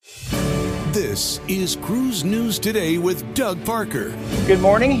This is Cruise News Today with Doug Parker. Good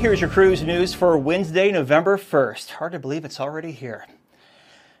morning. Here's your cruise news for Wednesday, November 1st. Hard to believe it's already here.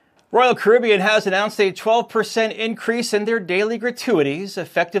 Royal Caribbean has announced a 12% increase in their daily gratuities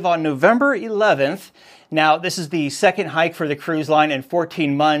effective on November 11th. Now, this is the second hike for the cruise line in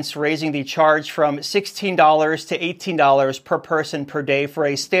 14 months, raising the charge from $16 to $18 per person per day for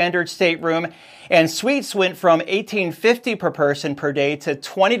a standard stateroom. And suites went from $18.50 per person per day to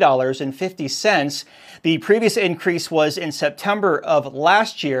 $20.50. The previous increase was in September of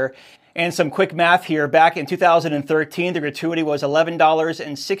last year. And some quick math here. Back in 2013, the gratuity was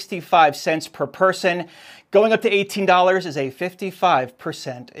 $11.65 per person. Going up to $18 is a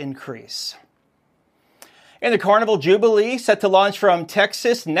 55% increase. And the Carnival Jubilee, set to launch from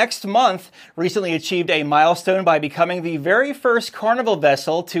Texas next month, recently achieved a milestone by becoming the very first Carnival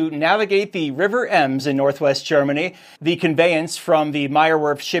vessel to navigate the River Ems in northwest Germany. The conveyance from the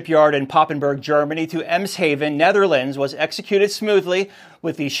Meyerwerf shipyard in Papenburg, Germany to Emshaven, Netherlands was executed smoothly,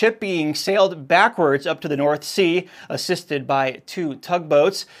 with the ship being sailed backwards up to the North Sea, assisted by 2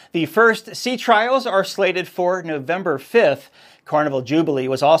 tugboats. The first sea trials are slated for November 5th. Carnival Jubilee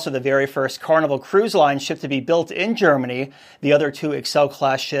was also the very first Carnival Cruise Line ship to be built in Germany. The other 2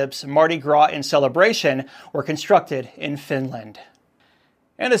 Excel-class ships, Mardi Gras and Celebration, were constructed in Finland.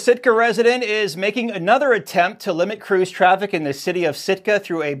 And a Sitka resident is making another attempt to limit cruise traffic in the city of Sitka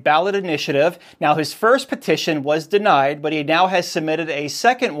through a ballot initiative. Now, his first petition was denied, but he now has submitted a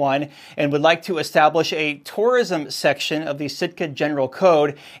second one and would like to establish a tourism section of the Sitka General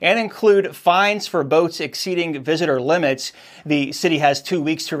Code and include fines for boats exceeding visitor limits. The city has 2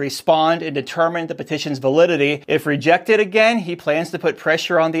 weeks to respond and determine the petition's validity. If rejected again, he plans to put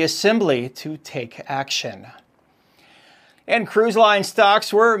pressure on the Assembly to take action. And cruise line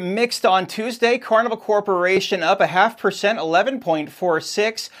stocks were mixed on Tuesday. Carnival Corporation up 0.5%,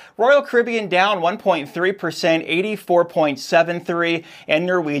 11.46. Royal Caribbean down 1.3%, 84.73. And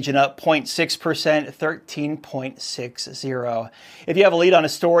Norwegian up 0.6%, 13.60. If you have a lead on a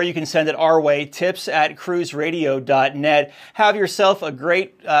story, you can send it our way. tips@cruiseradio.net. Have yourself a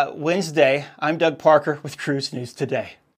great Wednesday. I'm Doug Parker with Cruise News Today.